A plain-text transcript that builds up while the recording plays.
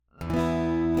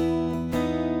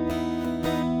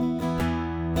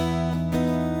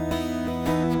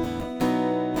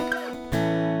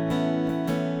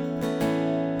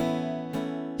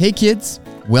Hey kids,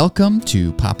 welcome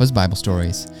to Papa's Bible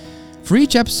Stories. For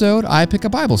each episode, I pick a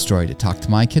Bible story to talk to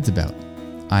my kids about.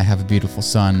 I have a beautiful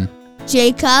son,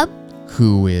 Jacob,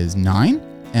 who is 9,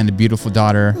 and a beautiful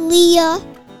daughter, Leah,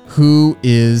 who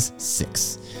is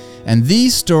 6. And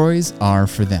these stories are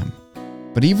for them.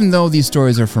 But even though these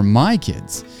stories are for my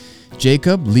kids,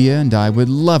 Jacob, Leah, and I would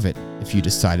love it if you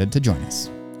decided to join us.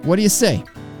 What do you say?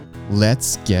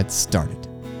 Let's get started.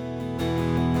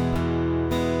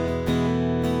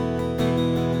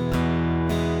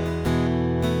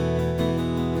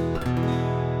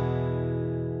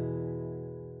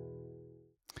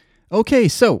 Okay,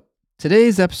 so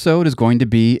today's episode is going to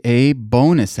be a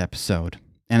bonus episode,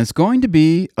 and it's going to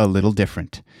be a little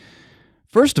different.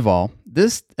 First of all,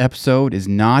 this episode is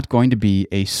not going to be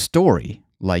a story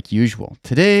like usual.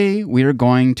 Today, we are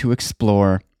going to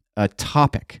explore a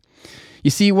topic.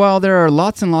 You see, while there are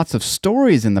lots and lots of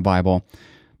stories in the Bible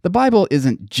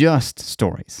isn't just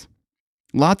stories.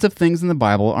 Lots of things in the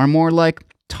Bible are more like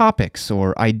topics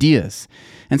or ideas.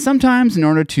 And sometimes in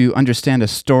order to understand a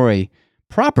story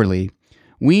properly,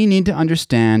 we need to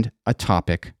understand a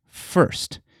topic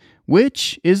first,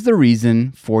 which is the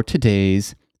reason for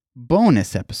today's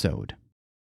bonus episode.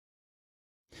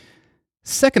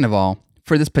 Second of all,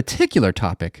 for this particular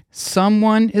topic,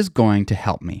 someone is going to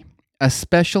help me. A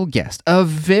special guest, a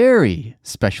very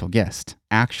special guest,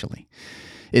 actually.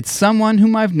 It's someone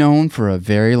whom I've known for a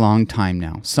very long time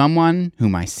now, someone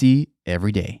whom I see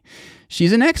every day.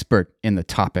 She's an expert in the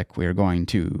topic we're going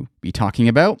to be talking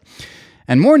about.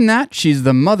 And more than that, she's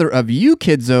the mother of you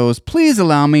kidzos. Please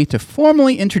allow me to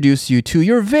formally introduce you to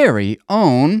your very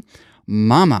own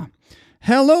Mama.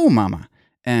 Hello, Mama,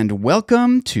 and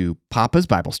welcome to Papa's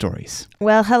Bible Stories.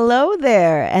 Well, hello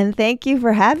there, and thank you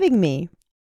for having me.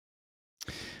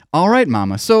 All right,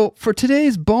 Mama. So for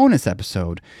today's bonus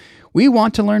episode, we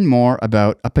want to learn more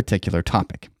about a particular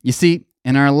topic. You see,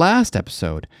 in our last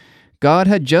episode, God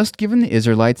had just given the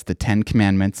Israelites the 10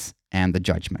 Commandments and the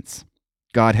judgments.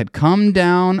 God had come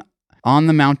down on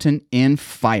the mountain in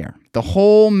fire. The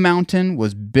whole mountain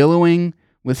was billowing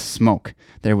with smoke.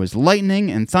 There was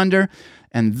lightning and thunder,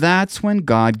 and that's when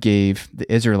God gave the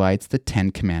Israelites the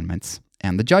 10 Commandments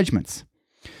and the judgments.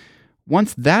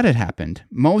 Once that had happened,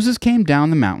 Moses came down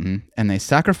the mountain, and they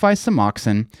sacrificed some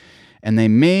oxen, and they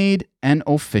made an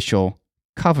official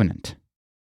covenant.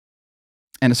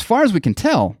 And as far as we can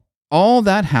tell, all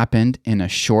that happened in a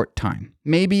short time,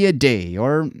 maybe a day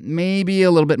or maybe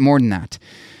a little bit more than that.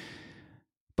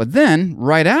 But then,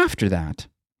 right after that,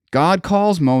 God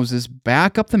calls Moses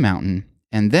back up the mountain,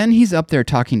 and then he's up there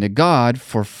talking to God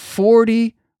for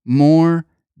 40 more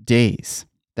days.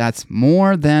 That's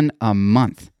more than a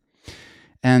month.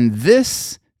 And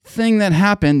this thing that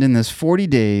happened in this 40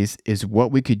 days is what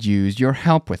we could use your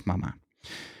help with, Mama.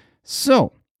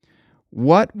 So,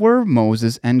 what were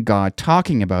Moses and God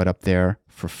talking about up there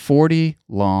for 40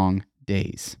 long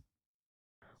days?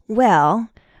 Well,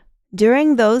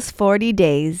 during those 40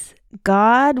 days,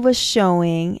 God was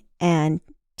showing and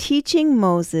teaching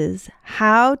Moses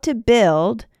how to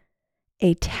build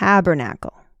a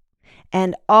tabernacle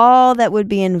and all that would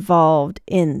be involved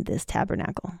in this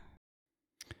tabernacle.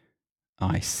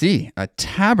 I see, a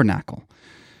tabernacle.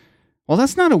 Well,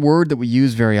 that's not a word that we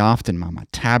use very often, Mama,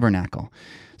 tabernacle.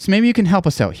 So maybe you can help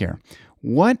us out here.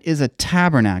 What is a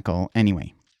tabernacle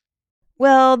anyway?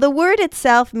 Well, the word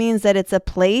itself means that it's a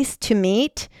place to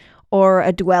meet or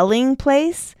a dwelling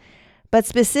place. But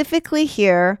specifically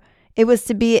here, it was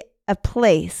to be a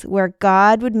place where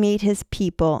God would meet his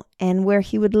people and where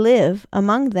he would live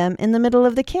among them in the middle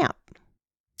of the camp.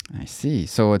 I see.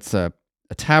 So it's a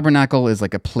tabernacle is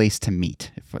like a place to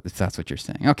meet, if that's what you're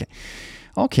saying.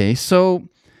 Okay, so,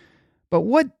 but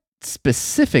what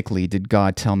specifically did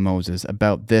God tell Moses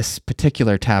about this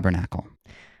particular tabernacle?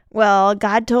 Well,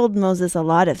 God told Moses a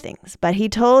lot of things, but he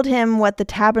told him what the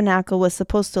tabernacle was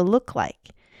supposed to look like.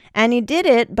 And he did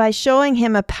it by showing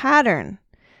him a pattern.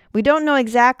 We don't know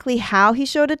exactly how he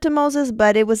showed it to Moses,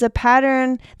 but it was a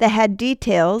pattern that had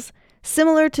details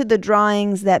similar to the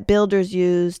drawings that builders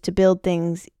use to build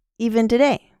things even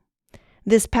today.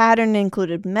 This pattern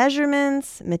included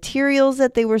measurements, materials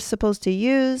that they were supposed to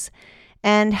use,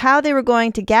 and how they were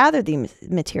going to gather these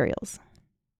materials.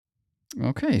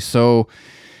 Okay, so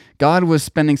God was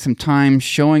spending some time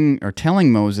showing or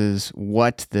telling Moses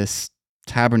what this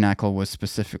tabernacle was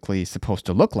specifically supposed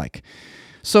to look like.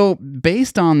 So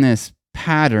based on this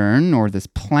pattern or this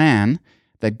plan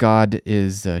that God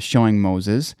is showing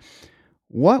Moses,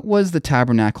 what was the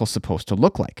tabernacle supposed to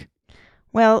look like?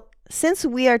 Well, since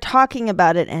we are talking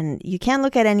about it and you can't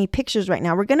look at any pictures right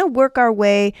now, we're going to work our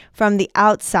way from the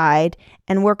outside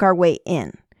and work our way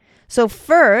in. So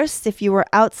first, if you were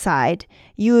outside,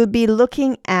 you would be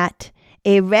looking at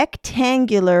a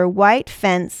rectangular white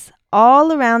fence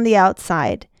all around the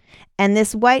outside. And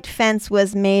this white fence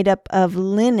was made up of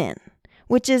linen,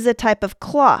 which is a type of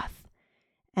cloth,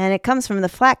 and it comes from the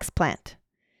flax plant.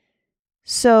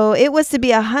 So it was to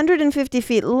be 150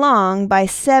 feet long by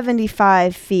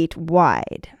 75 feet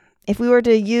wide. If we were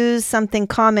to use something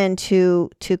common to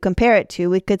compare it to,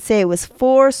 we could say it was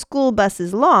 4 school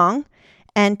buses long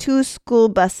and 2 school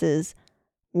buses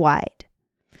wide.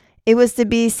 It was to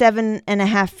be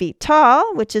 7.5 feet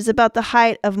tall, which is about the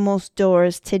height of most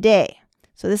doors today.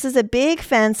 So this is a big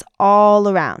fence all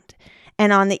around.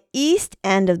 And on the east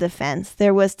end of the fence,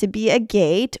 there was to be a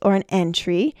gate or an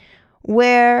entry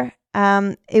where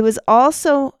it was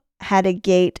also had a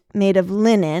gate made of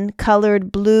linen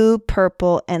colored blue,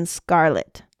 purple, and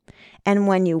scarlet. And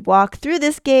when you walk through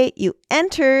this gate, you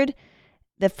entered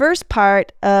the first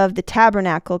part of the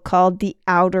tabernacle called the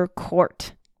outer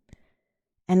court.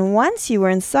 And once you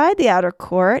were inside the outer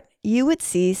court, you would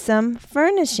see some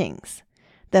furnishings.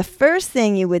 The first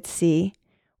thing you would see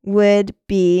would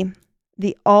be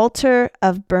the altar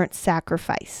of burnt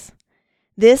sacrifice.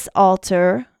 This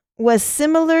altar was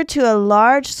similar to a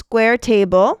large square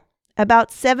table,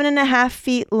 about 7.5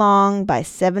 feet long by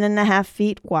 7.5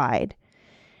 feet wide.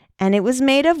 And it was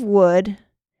made of wood,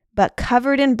 but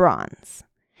covered in bronze.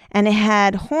 And it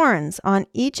had horns on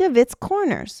each of its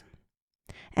corners.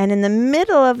 And in the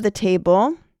middle of the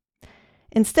table,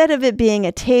 instead of it being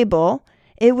a table,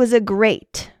 it was a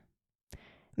grate.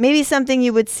 Maybe something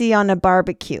you would see on a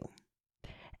barbecue.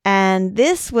 And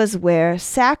this was where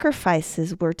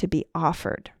sacrifices were to be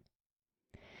offered.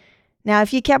 Now,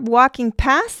 if you kept walking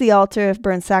past the altar of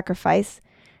burnt sacrifice,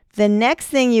 the next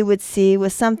thing you would see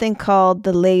was something called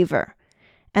the laver.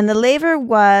 And the laver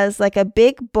was like a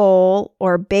big bowl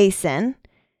or basin,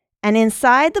 and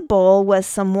inside the bowl was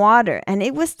some water, and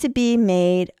it was to be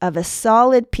made of a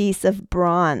solid piece of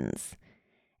bronze.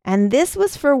 And this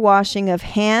was for washing of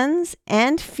hands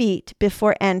and feet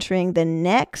before entering the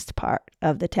next part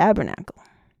of the tabernacle.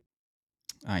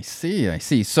 I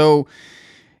see. So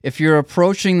if you're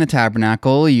approaching the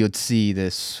tabernacle, you'd see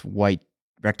this white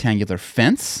rectangular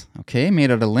fence, okay,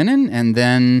 made out of linen, and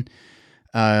then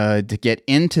to get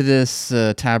into this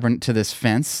to this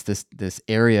fence, this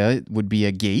area would be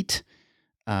a gate,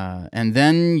 and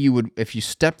then you would, if you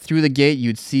stepped through the gate,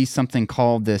 you'd see something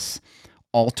called this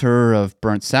altar of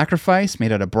burnt sacrifice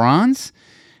made out of bronze,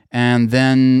 and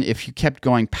then if you kept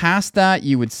going past that,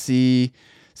 you would see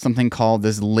something called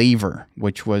this laver,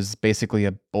 which was basically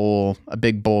a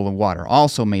big bowl of water,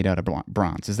 also made out of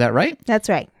bronze. Is that right? That's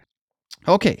right.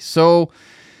 Okay, so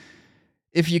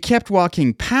if you kept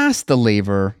walking past the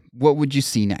laver, what would you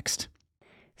see next?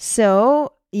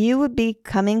 So you would be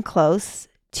coming close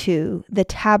to the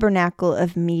tabernacle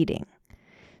of meeting.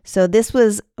 So this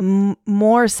was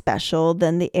more special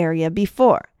than the area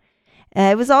before.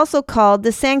 It was also called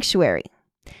the sanctuary.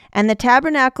 And the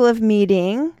tabernacle of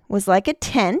meeting was like a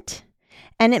tent,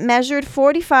 and it measured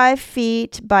 45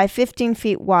 feet by 15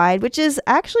 feet wide, which is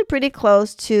actually pretty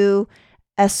close to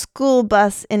a school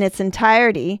bus in its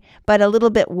entirety, but a little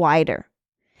bit wider.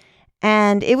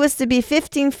 And it was to be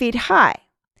 15 feet high,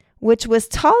 which was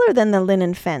taller than the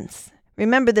linen fence.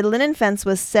 Remember, the linen fence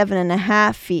was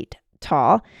 7.5 feet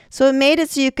tall, so it made it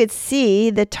so you could see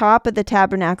the top of the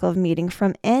tabernacle of meeting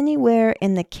from anywhere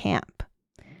in the camp.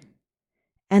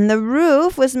 And the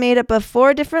roof was made up of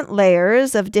 4 different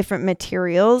layers of different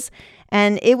materials,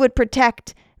 and it would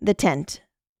protect the tent.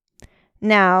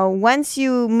 Now, once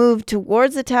you move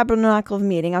towards the tabernacle of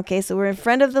meeting, okay, so we're in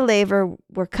front of the laver,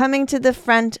 we're coming to the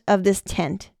front of this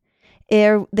tent.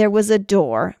 There was a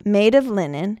door made of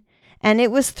linen, and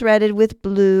it was threaded with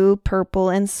blue, purple,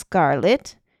 and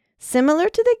scarlet, similar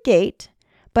to the gate,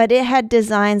 but it had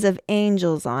designs of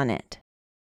angels on it.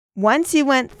 Once you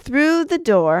went through the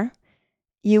door,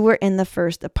 you were in the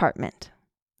first apartment,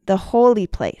 the holy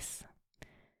place.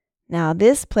 Now,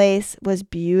 this place was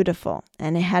beautiful,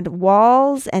 and it had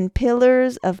walls and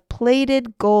pillars of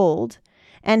plated gold,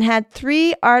 and had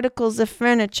 3 articles of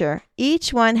furniture,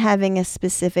 each one having a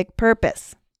specific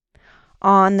purpose.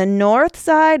 On the north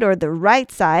side, or the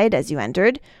right side as you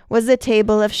entered, was the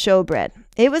table of showbread.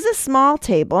 It was a small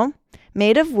table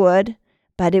made of wood,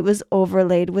 but it was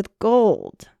overlaid with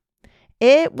gold.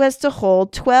 It was to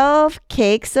hold 12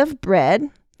 cakes of bread,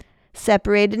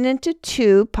 separated into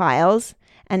 2 piles,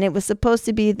 and it was supposed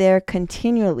to be there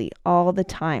continually all the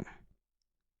time.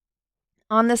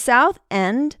 On the south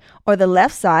end, or the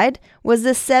left side, was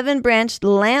the 7-branched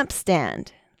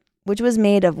lampstand, which was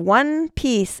made of 1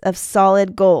 piece of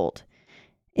solid gold.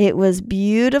 It was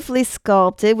beautifully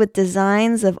sculpted with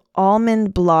designs of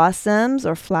almond blossoms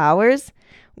or flowers,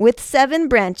 with 7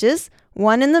 branches,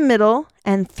 1 in the middle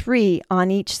and 3 on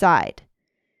each side.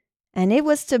 And it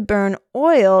was to burn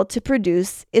oil to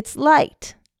produce its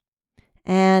light.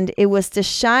 And it was to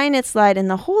shine its light in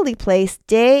the holy place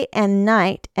day and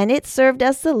night, and it served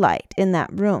as the light in that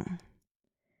room.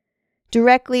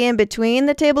 Directly in between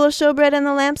the table of showbread and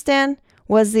the lampstand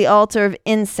was the altar of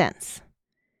incense.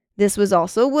 This was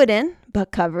also wooden,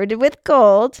 but covered with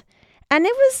gold, and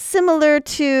it was similar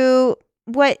to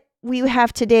what we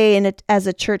have today as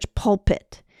a church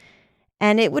pulpit.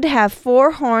 And it would have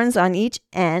 4 horns on each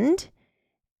end,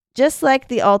 just like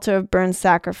the altar of burnt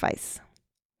sacrifice.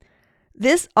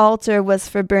 This altar was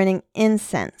for burning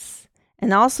incense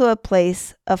and also a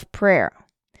place of prayer.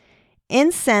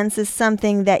 Incense is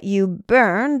something that you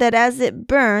burn, that as it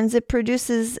burns, it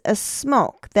produces a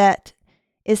smoke that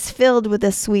is filled with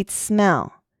a sweet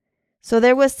smell. So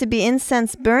there was to be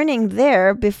incense burning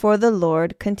there before the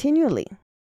Lord continually.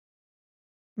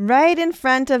 Right in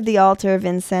front of the altar of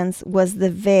incense was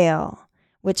the veil,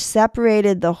 which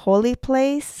separated the holy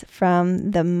place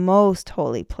from the most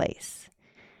holy place.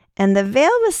 And the veil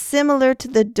was similar to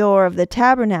the door of the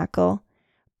tabernacle,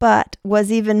 but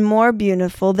was even more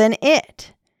beautiful than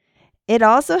it. It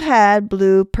also had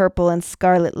blue, purple, and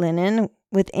scarlet linen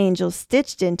with angels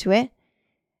stitched into it,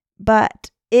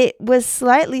 but it was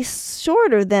slightly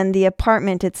shorter than the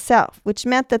apartment itself, which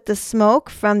meant that the smoke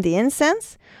from the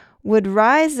incense would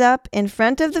rise up in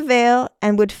front of the veil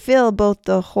and would fill both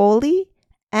the holy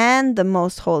and the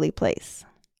most holy place.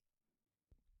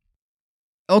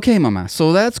 Okay, Mama,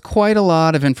 so that's quite a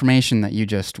lot of information that you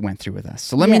just went through with us.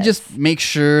 So let me just make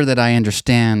sure that I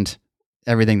understand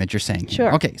everything that you're saying here.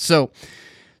 Sure. Okay, so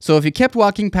if you kept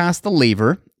walking past the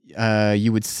laver,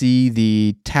 you would see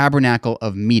the tabernacle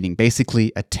of meeting,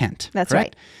 basically a tent. That's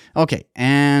correct? right. Okay,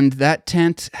 and that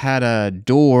tent had a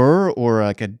door or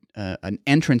like an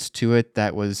entrance to it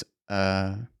that was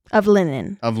Of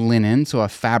linen. So a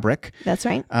fabric. That's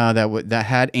right. That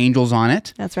had angels on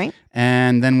it. That's right.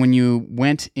 And then when you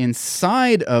went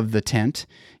inside of the tent,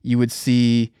 you would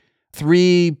see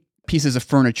 3 pieces of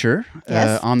furniture.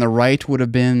 Yes. On the right would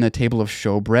have been a table of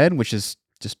showbread, which is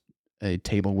just a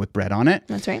table with bread on it.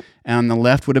 That's right. And on the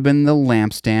left would have been the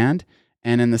lampstand.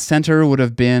 And in the center would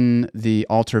have been the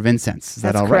altar of incense. Is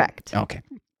that all right? Correct. Okay.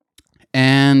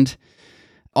 And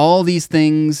all these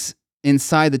things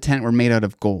inside the tent were made out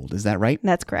of gold. Is that right?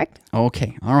 That's correct.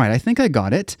 Okay. All right. I think I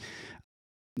got it.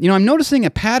 I'm noticing a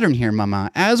pattern here,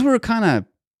 Mama. As we're kind of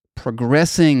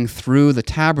progressing through the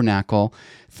tabernacle,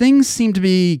 things seem to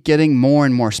be getting more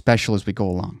and more special as we go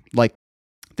along. Like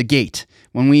the gate.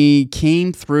 When we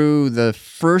came through the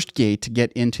first gate to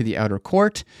get into the outer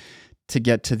court, to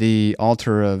get to the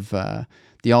altar of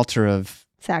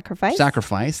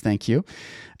sacrifice, thank you.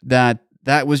 That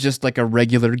was just like a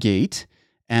regular gate.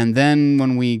 And then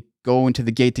when we go into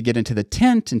the gate to get into the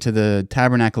tent, into the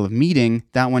tabernacle of meeting,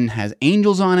 that one has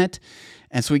angels on it.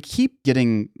 And so we keep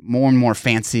getting more and more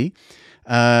fancy.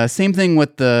 Same thing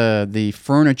with the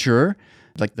furniture.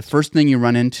 Like the first thing you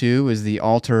run into is the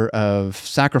altar of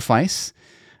sacrifice,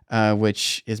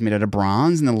 which is made out of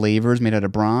bronze, and the laver is made out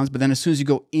of bronze. But then as soon as you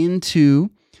go into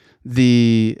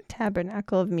the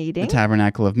tabernacle of meeting,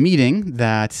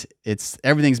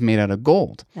 everything's made out of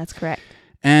gold. That's correct.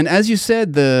 And as you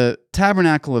said, the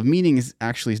tabernacle of meeting is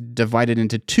actually divided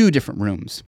into 2 different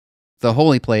rooms, the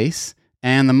holy place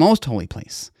and the most holy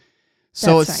place.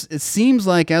 So it seems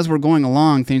like as we're going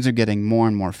along, things are getting more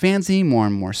and more fancy, more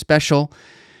and more special.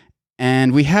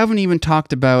 And we haven't even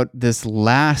talked about this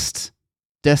last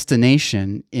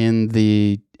destination in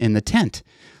the tent.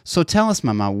 So tell us,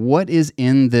 Mama, what is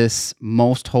in this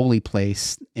most holy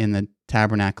place in the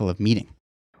tabernacle of meeting?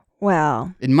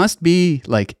 Well, it must be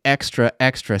like extra,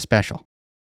 extra special.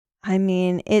 I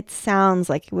mean, it sounds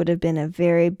like it would have been a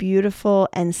very beautiful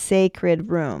and sacred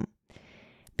room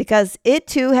because it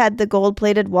too had the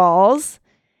gold-plated walls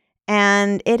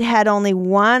and it had only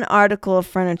 1 article of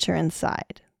furniture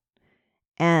inside.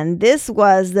 And this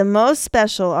was the most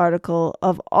special article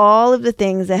of all of the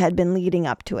things that had been leading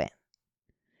up to it.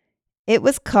 It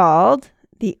was called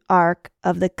the Ark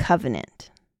of the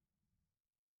Covenant.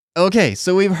 Okay,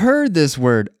 so we've heard this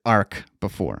word ark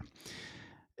before.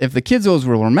 If the kiddos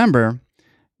will remember,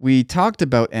 we talked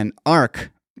about an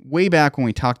ark way back when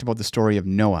we talked about the story of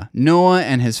Noah. Noah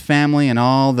and his family and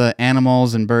all the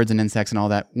animals and birds and insects and all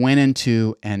that went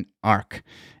into an ark.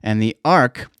 And the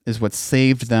ark is what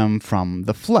saved them from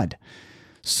the flood.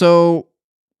 So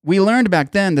we learned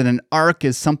back then that an ark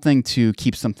is something to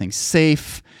keep something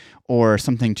safe or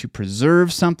something to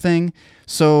preserve something.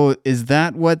 So is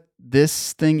that what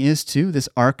this thing is too, this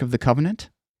Ark of the Covenant?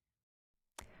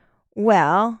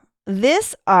 Well,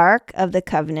 this Ark of the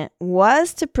Covenant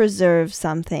was to preserve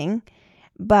something,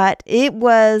 but it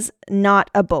was not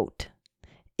a boat.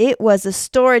 It was a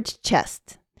storage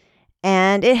chest,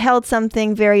 and it held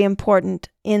something very important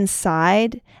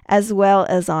inside as well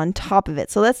as on top of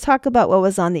it. So let's talk about what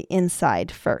was on the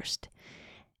inside first.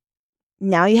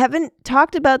 Now, you haven't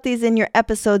talked about these in your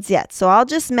episodes yet, so I'll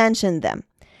just mention them.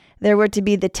 There were to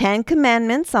be the 10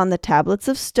 Commandments on the tablets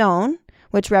of stone,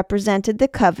 which represented the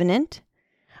covenant,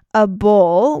 a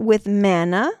bowl with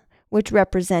manna, which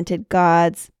represented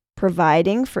God's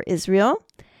providing for Israel,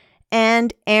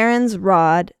 and Aaron's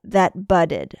rod that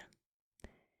budded.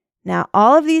 Now,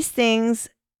 all of these things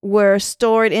were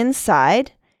stored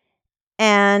inside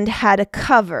and had a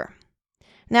cover.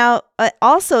 Now,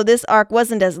 also, this ark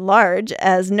wasn't as large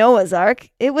as Noah's ark.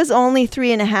 It was only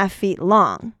 3.5 feet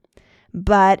long,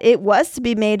 but it was to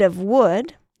be made of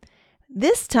wood.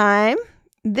 This time,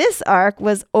 this ark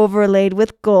was overlaid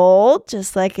with gold,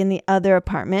 just like in the other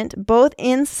apartment, both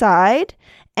inside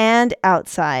and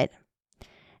outside.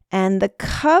 And the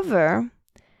cover,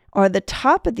 or the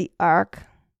top of the ark,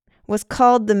 was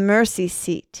called the mercy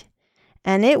seat.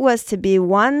 And it was to be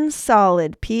one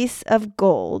solid piece of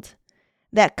gold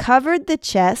that covered the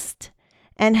chest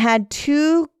and had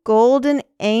 2 golden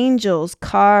angels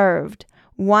carved,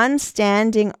 one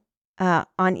standing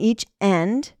on each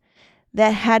end,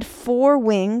 that had 4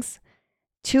 wings,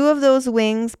 2 of those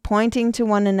wings pointing to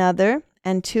one another,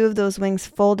 and 2 of those wings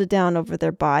folded down over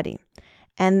their body.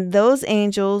 And those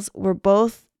angels were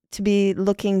both to be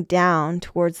looking down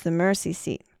towards the mercy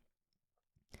seat.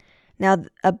 Now,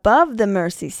 above the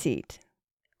mercy seat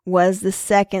was the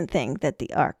second thing that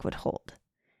the ark would hold,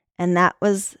 and that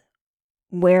was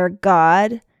where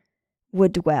God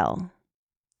would dwell.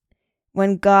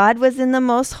 When God was in the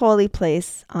most holy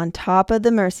place on top of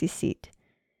the mercy seat,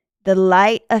 the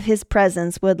light of his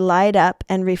presence would light up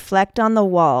and reflect on the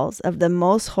walls of the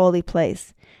most holy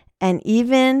place and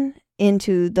even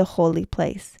into the holy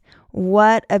place.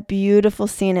 What a beautiful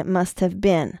scene it must have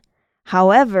been.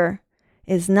 However,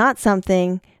 is not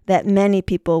something that many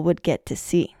people would get to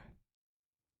see.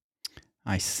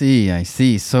 I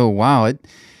see. So, wow, it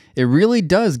really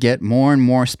does get more and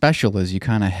more special as you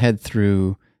kind of head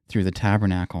through the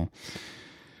tabernacle.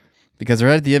 Because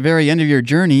right at the very end of your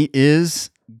journey is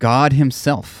God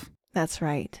himself. That's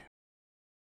right.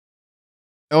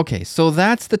 Okay, so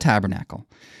that's the tabernacle.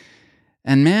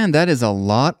 And man, that is a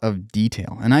lot of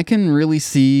detail. And I can really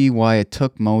see why it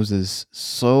took Moses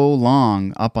so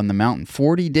long up on the mountain,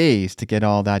 40 days to get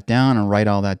all that down and write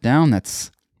all that down.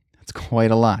 That's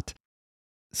quite a lot.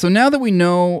 So now that we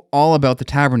know all about the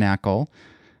tabernacle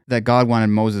that God wanted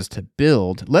Moses to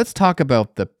build, let's talk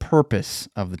about the purpose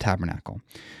of the tabernacle.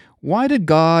 Why did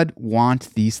God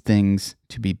want these things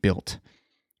to be built?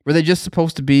 Were they just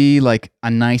supposed to be like a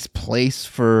nice place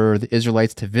for the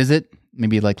Israelites to visit?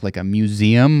 Maybe like a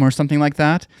museum or something like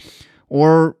that?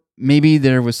 Or maybe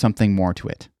there was something more to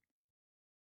it?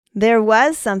 There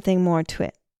was something more to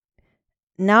it.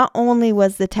 Not only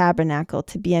was the tabernacle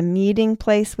to be a meeting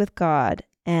place with God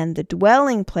and the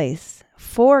dwelling place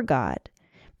for God,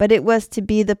 but it was to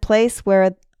be the place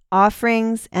where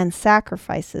offerings and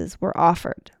sacrifices were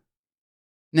offered.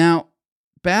 Now,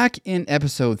 back in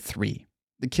episode 3,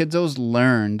 the kiddos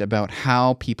learned about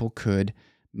how people could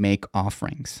make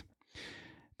offerings.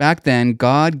 Back then,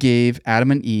 God gave Adam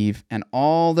and Eve and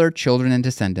all their children and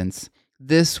descendants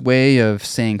this way of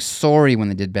saying sorry when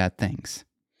they did bad things.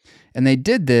 And they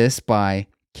did this by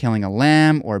killing a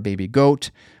lamb or a baby goat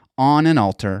on an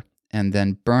altar and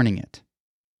then burning it.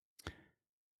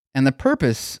 And the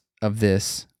purpose of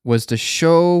this was to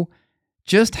show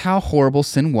just how horrible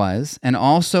sin was and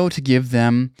also to give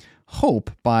them hope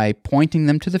by pointing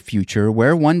them to the future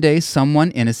where one day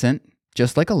someone innocent,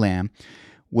 just like a lamb,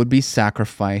 would be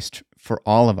sacrificed for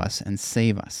all of us and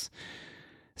save us.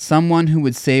 Someone who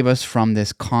would save us from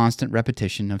this constant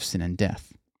repetition of sin and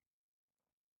death.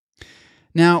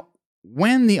 Now,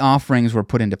 when the offerings were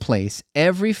put into place,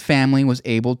 every family was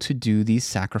able to do these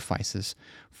sacrifices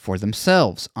for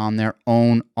themselves on their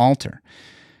own altar.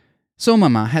 So,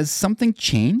 Mama, has something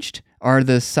changed? Are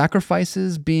the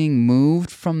sacrifices being moved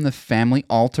from the family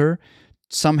altar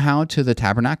somehow to the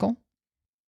tabernacle?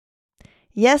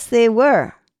 Yes, they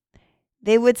were.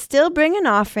 They would still bring an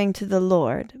offering to the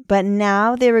Lord, but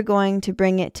now they were going to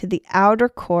bring it to the outer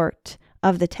court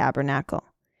of the tabernacle.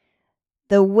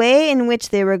 The way in which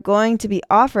they were going to be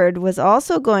offered was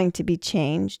also going to be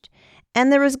changed,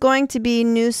 and there was going to be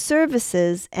new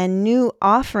services and new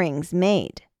offerings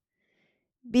made.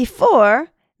 Before,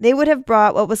 they would have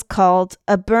brought what was called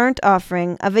a burnt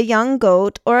offering of a young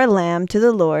goat or a lamb to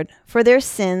the Lord for their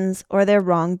sins or their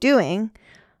wrongdoing,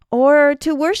 or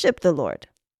to worship the Lord.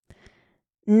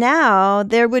 Now,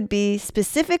 there would be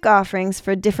specific offerings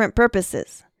for different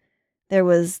purposes. There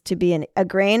was to be a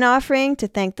grain offering to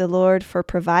thank the Lord for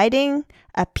providing,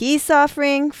 a peace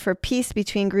offering for peace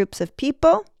between groups of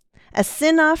people, a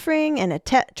sin offering, and a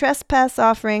trespass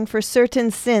offering for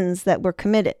certain sins that were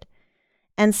committed.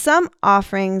 And some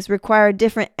offerings required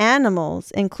different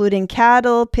animals, including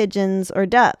cattle, pigeons, or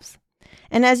doves.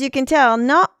 And as you can tell,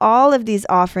 not all of these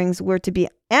offerings were to be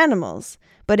animals,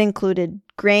 but included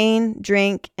grain,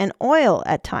 drink, and oil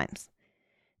at times.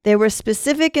 There were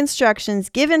specific instructions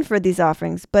given for these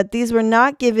offerings, but these were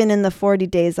not given in the 40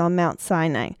 days on Mount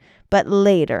Sinai, but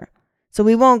later. So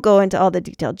we won't go into all the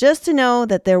detail, just to know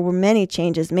that there were many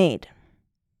changes made.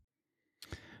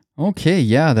 Okay,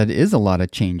 yeah, that is a lot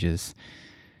of changes.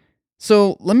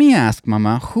 So let me ask,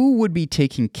 Mama, who would be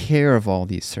taking care of all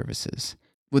these services?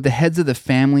 Would the heads of the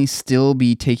family still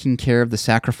be taking care of the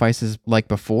sacrifices like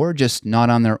before, just not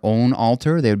on their own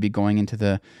altar? They would be going into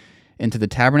the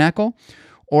tabernacle?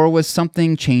 Or was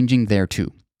something changing there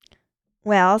too?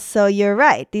 Well, so you're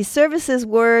right. These services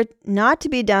were not to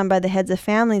be done by the heads of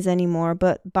families anymore,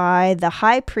 but by the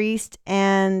high priest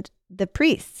and the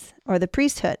priests, or the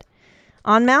priesthood.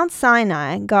 On Mount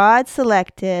Sinai, God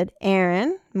selected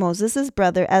Aaron, Moses'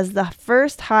 brother, as the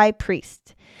first high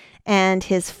priest, and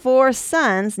his 4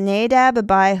 sons, Nadab,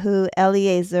 Abihu,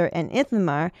 Eleazar, and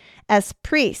Ithamar, as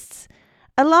priests,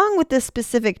 along with this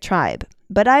specific tribe.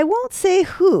 But I won't say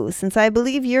who, since I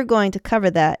believe you're going to cover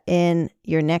that in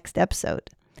your next episode.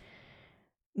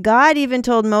 God even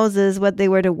told Moses what they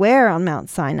were to wear on Mount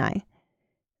Sinai.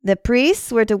 The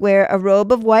priests were to wear a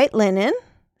robe of white linen,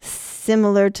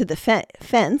 similar to the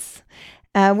fence,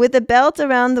 with a belt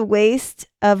around the waist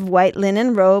of white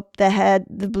linen rope that had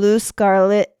the blue,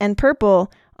 scarlet, and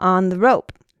purple on the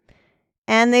rope.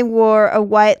 And they wore a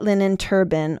white linen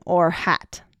turban or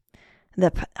hat.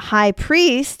 The high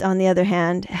priest, on the other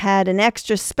hand, had an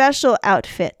extra special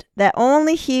outfit that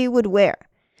only he would wear.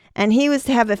 And he was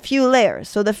to have a few layers.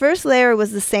 So the first layer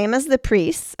was the same as the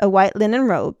priest's, a white linen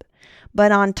robe.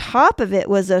 But on top of it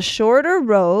was a shorter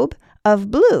robe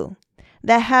of blue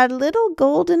that had little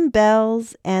golden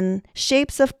bells and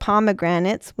shapes of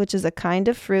pomegranates, which is a kind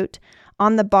of fruit,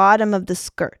 on the bottom of the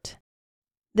skirt.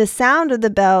 The sound of the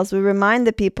bells would remind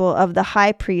the people of the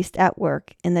high priest at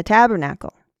work in the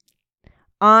tabernacle.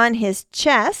 On his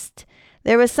chest,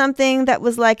 there was something that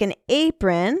was like an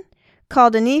apron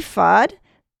called an ephod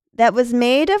that was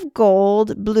made of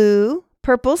gold, blue,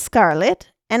 purple,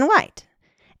 scarlet, and white.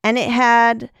 And it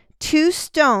had 2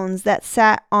 stones that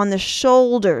sat on the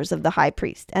shoulders of the high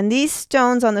priest. And these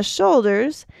stones on the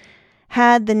shoulders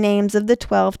had the names of the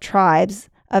 12 tribes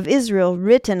of Israel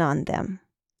written on them.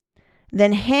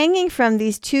 Then hanging from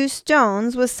these 2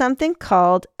 stones was something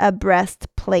called a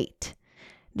breastplate.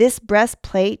 This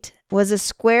breastplate was a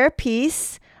square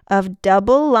piece of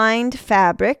double-lined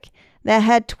fabric that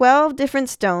had 12 different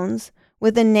stones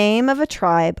with the name of a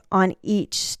tribe on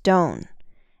each stone.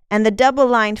 And the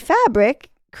double-lined fabric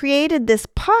created this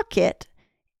pocket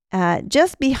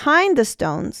just behind the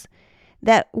stones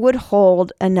that would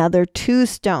hold another 2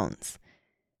 stones,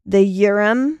 the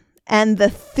Urim and the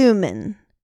Thummim.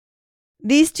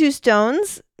 These 2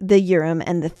 stones, the Urim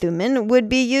and the Thummim, would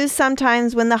be used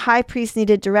sometimes when the high priest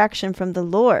needed direction from the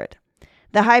Lord.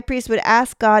 The high priest would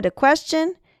ask God a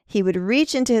question, he would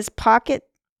reach into his pocket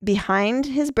behind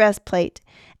his breastplate,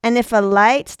 and if a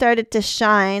light started to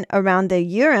shine around the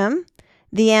Urim,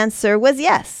 the answer was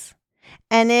yes.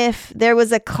 And if there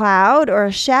was a cloud or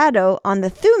a shadow on the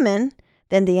Thummim,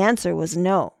 then the answer was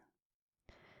no.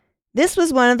 This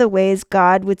was one of the ways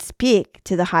God would speak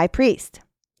to the high priest.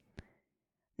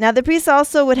 Now, the priest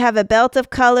also would have a belt of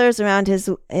colors around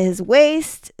his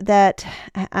waist that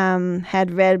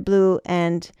had red, blue,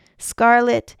 and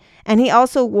scarlet. And he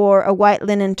also wore a white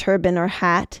linen turban or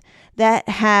hat that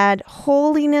had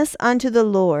holiness unto the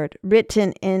Lord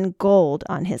written in gold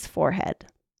on his forehead.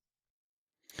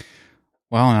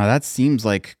 Wow, now that seems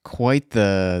like quite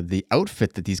the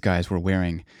outfit that these guys were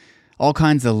wearing. All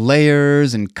kinds of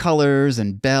layers and colors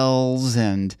and bells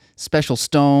and special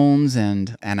stones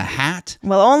and a hat.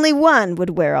 Well, only one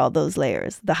would wear all those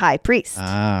layers, the high priest.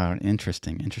 Ah,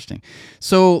 interesting.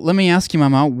 So let me ask you,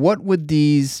 Mama, what would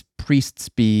these priests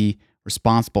be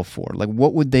responsible for? Like,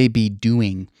 what would they be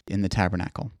doing in the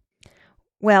tabernacle?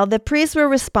 Well, the priests were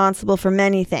responsible for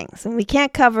many things, and we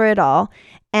can't cover it all.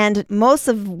 And most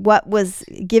of what was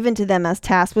given to them as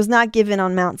tasks was not given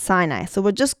on Mount Sinai. So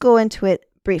we'll just go into it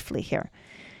briefly here.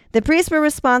 The priests were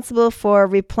responsible for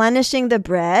replenishing the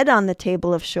bread on the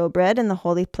table of showbread in the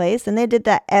holy place, and they did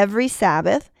that every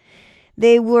Sabbath.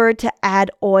 They were to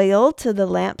add oil to the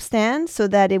lampstand so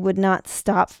that it would not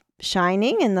stop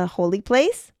shining in the holy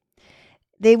place.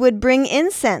 They would bring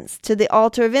incense to the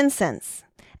altar of incense,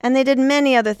 and they did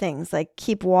many other things like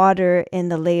keep water in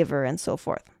the laver and so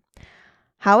forth.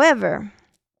 However,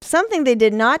 something they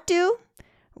did not do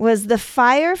was the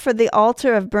fire for the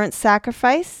altar of burnt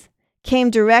sacrifice came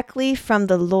directly from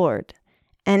the Lord,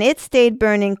 and it stayed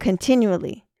burning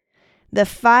continually. The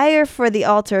fire for the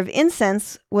altar of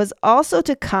incense was also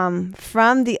to come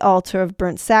from the altar of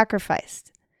burnt sacrifice,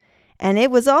 and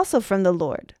it was also from the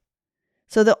Lord.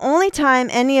 So the only time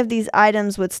any of these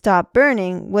items would stop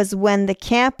burning was when the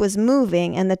camp was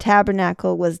moving and the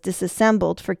tabernacle was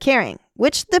disassembled for carrying,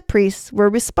 which the priests were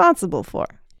responsible for.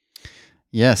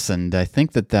 Yes, and I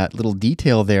think that little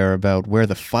detail there about where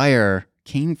the fire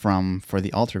came from for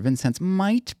the altar of incense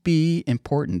might be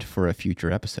important for a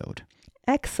future episode.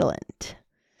 Excellent.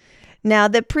 Now,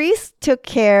 the priests took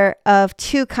care of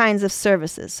two kinds of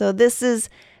services. So this is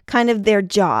kind of their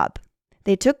job.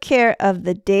 They took care of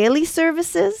the daily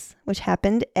services, which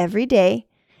happened every day,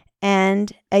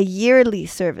 and a yearly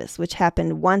service, which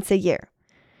happened once a year.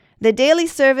 The daily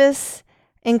service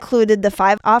included the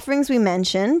 5 offerings we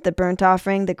mentioned, the burnt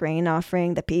offering, the grain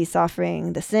offering, the peace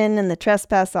offering, the sin and the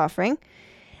trespass offering.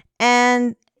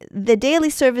 And the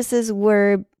daily services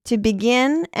were to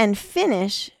begin and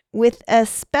finish with a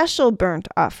special burnt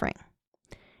offering.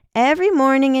 Every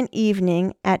morning and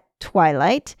evening at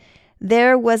twilight,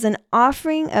 there was an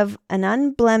offering of an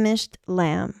unblemished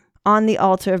lamb on the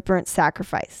altar of burnt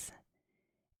sacrifice.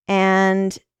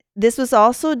 And this was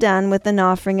also done with an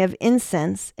offering of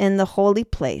incense in the holy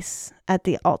place at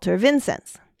the altar of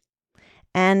incense.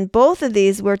 And both of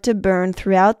these were to burn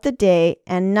throughout the day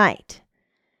and night.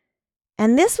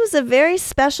 And this was a very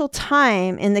special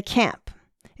time in the camp.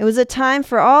 It was a time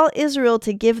for all Israel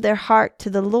to give their heart to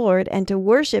the Lord and to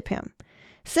worship Him,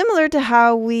 similar to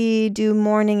how we do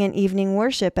morning and evening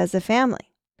worship as a family.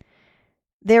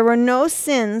 There were no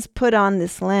sins put on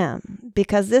this lamb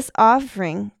because this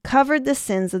offering covered the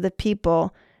sins of the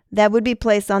people that would be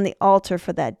placed on the altar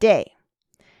for that day.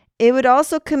 It would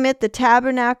also commit the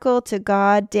tabernacle to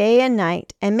God day and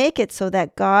night and make it so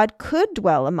that God could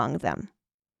dwell among them.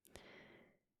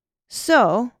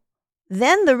 So,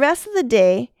 then the rest of the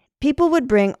day, people would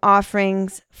bring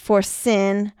offerings for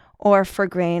sin or for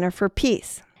grain or for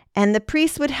peace. And the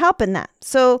priest would help in that.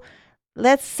 So,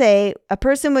 let's say a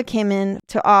person would come in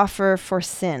to offer for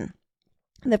sin.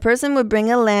 The person would bring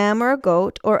a lamb or a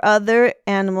goat or other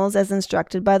animals as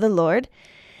instructed by the Lord,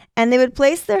 and they would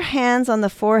place their hands on the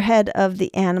forehead of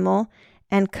the animal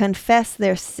and confess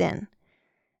their sin.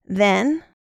 Then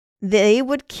they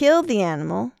would kill the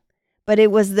animal, but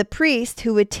it was the priest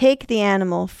who would take the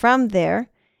animal from there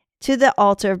to the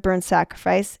altar of burnt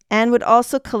sacrifice and would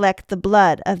also collect the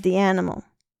blood of the animal.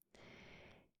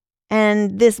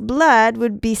 And this blood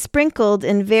would be sprinkled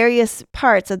in various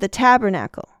parts of the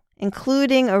tabernacle,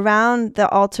 including around the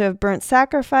altar of burnt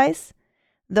sacrifice,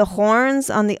 the horns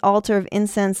on the altar of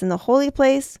incense in the holy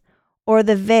place, or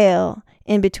the veil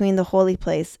in between the holy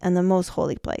place and the most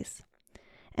holy place.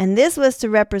 And this was to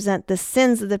represent the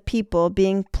sins of the people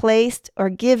being placed or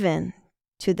given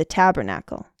to the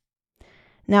tabernacle.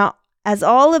 Now, as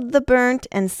all of the burnt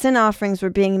and sin offerings were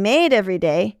being made every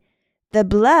day, the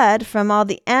blood from all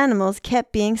the animals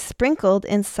kept being sprinkled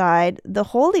inside the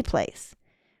holy place,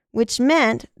 which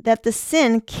meant that the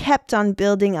sin kept on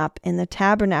building up in the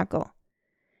tabernacle.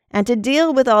 And to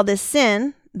deal with all this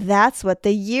sin, that's what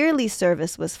the yearly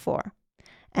service was for.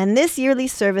 And this yearly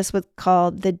service was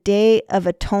called the Day of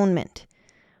Atonement.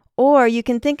 Or you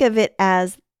can think of it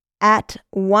as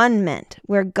at-one-ment,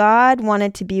 where God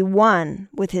wanted to be one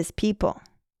with His people.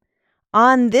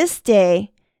 On this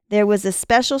day, there was a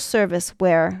special service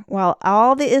where, while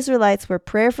all the Israelites were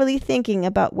prayerfully thinking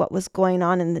about what was going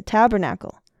on in the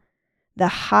tabernacle, the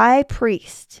high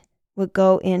priest would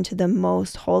go into the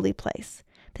most holy place.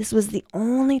 This was the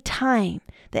only time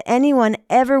that anyone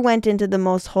ever went into the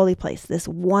most holy place, this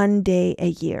one day a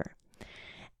year.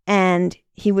 And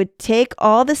he would take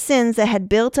all the sins that had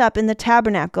built up in the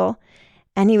tabernacle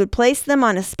and he would place them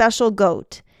on a special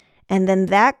goat. And then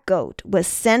that goat was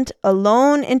sent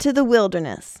alone into the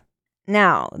wilderness.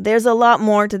 Now, there's a lot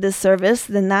more to this service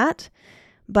than that,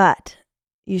 but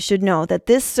you should know that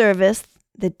this service,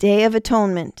 the Day of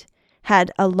Atonement,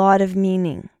 had a lot of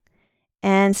meaning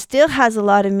and still has a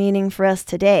lot of meaning for us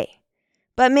today.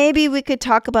 But maybe we could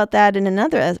talk about that in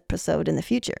another episode in the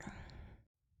future.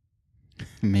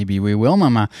 Maybe we will,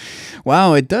 Mama.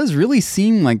 Wow, it does really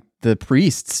seem like the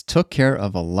priests took care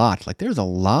of a lot. Like there's a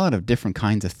lot of different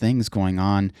kinds of things going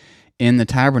on in the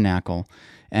tabernacle.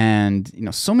 And,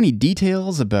 so many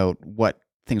details about what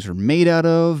things were made out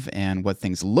of and what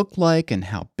things looked like and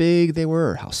how big they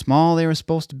were or how small they were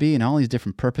supposed to be and all these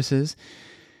different purposes.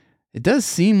 It does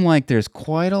seem like there's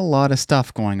quite a lot of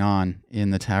stuff going on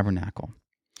in the tabernacle.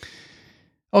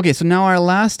 Okay, so now our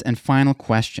last and final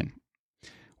question.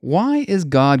 Why is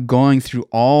God going through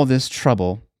all this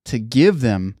trouble to give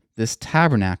them this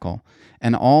tabernacle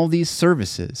and all these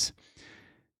services?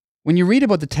 When you read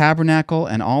about the tabernacle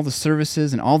and all the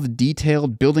services and all the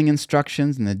detailed building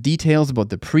instructions and the details about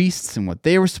the priests and what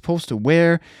they were supposed to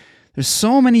wear, there's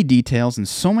so many details and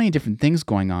so many different things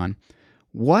going on.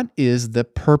 What is the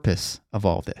purpose of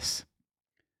all this?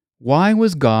 Why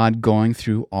was God going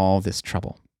through all this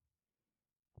trouble?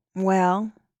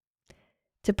 Well,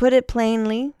 to put it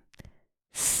plainly,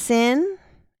 sin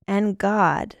and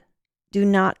God do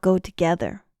not go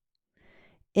together.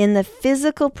 In the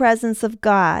physical presence of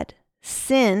God,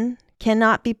 sin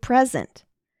cannot be present.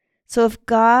 So if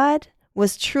God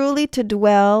was truly to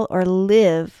dwell or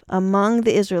live among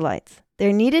the Israelites,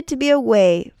 there needed to be a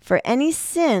way for any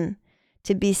sin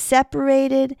to be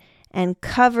separated and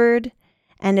covered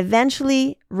and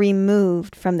eventually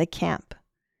removed from the camp.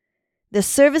 The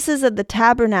services of the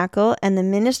tabernacle and the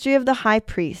ministry of the high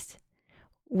priest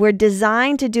were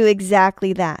designed to do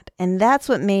exactly that, and that's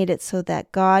what made it so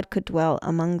that God could dwell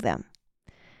among them.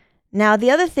 Now,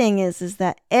 the other thing is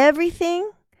that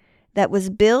everything that was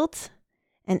built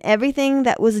and everything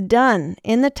that was done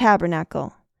in the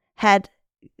tabernacle had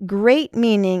great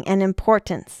meaning and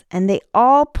importance, and they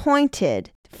all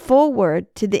pointed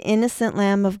forward to the innocent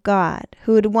Lamb of God,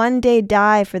 who would one day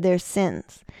die for their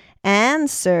sins and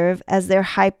serve as their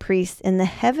high priest in the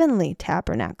heavenly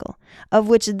tabernacle, of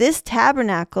which this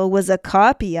tabernacle was a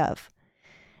copy of.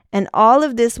 And all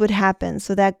of this would happen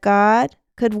so that God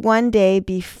could one day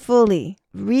be fully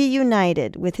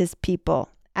reunited with his people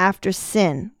after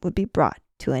sin would be brought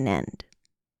to an end.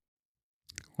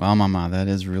 Well, Mama, that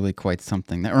is really quite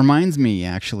something. That reminds me,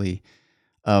 actually,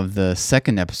 of the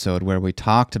second episode where we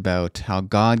talked about how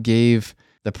God gave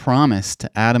the promise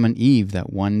to Adam and Eve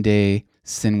that one day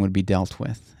sin would be dealt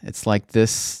with. It's like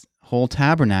this whole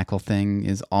tabernacle thing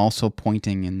is also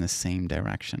pointing in the same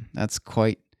direction. That's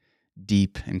quite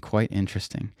deep and quite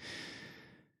interesting.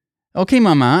 Okay,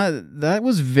 Mama, that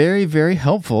was very, very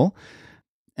helpful.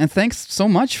 And thanks so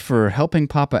much for helping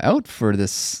Papa out for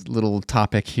this little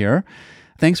topic here.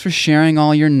 Thanks for sharing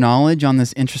all your knowledge on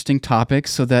this interesting topic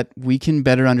so that we can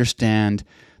better understand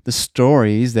the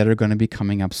stories that are going to be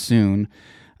coming up soon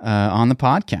on the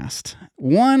podcast.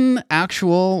 One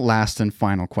actual last and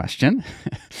final question.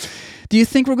 Do you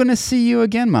think we're going to see you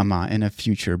again, Mama, in a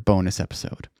future bonus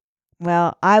episode?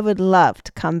 Well, I would love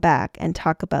to come back and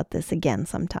talk about this again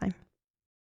sometime.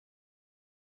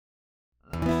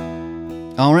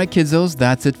 All right, kidzos,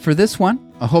 that's it for this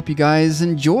one. I hope you guys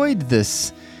enjoyed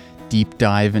this deep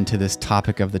dive into this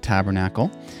topic of the tabernacle.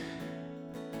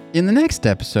 In the next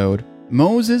episode,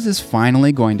 Moses is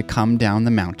finally going to come down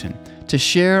the mountain to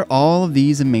share all of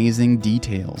these amazing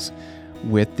details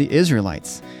with the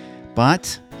Israelites.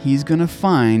 But he's going to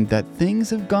find that things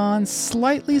have gone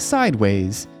slightly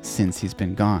sideways since he's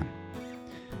been gone.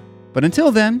 But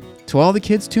until then, to all the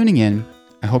kids tuning in,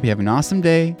 I hope you have an awesome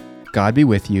day, God be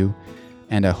with you,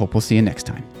 and I hope we'll see you next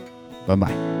time.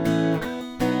 Bye-bye.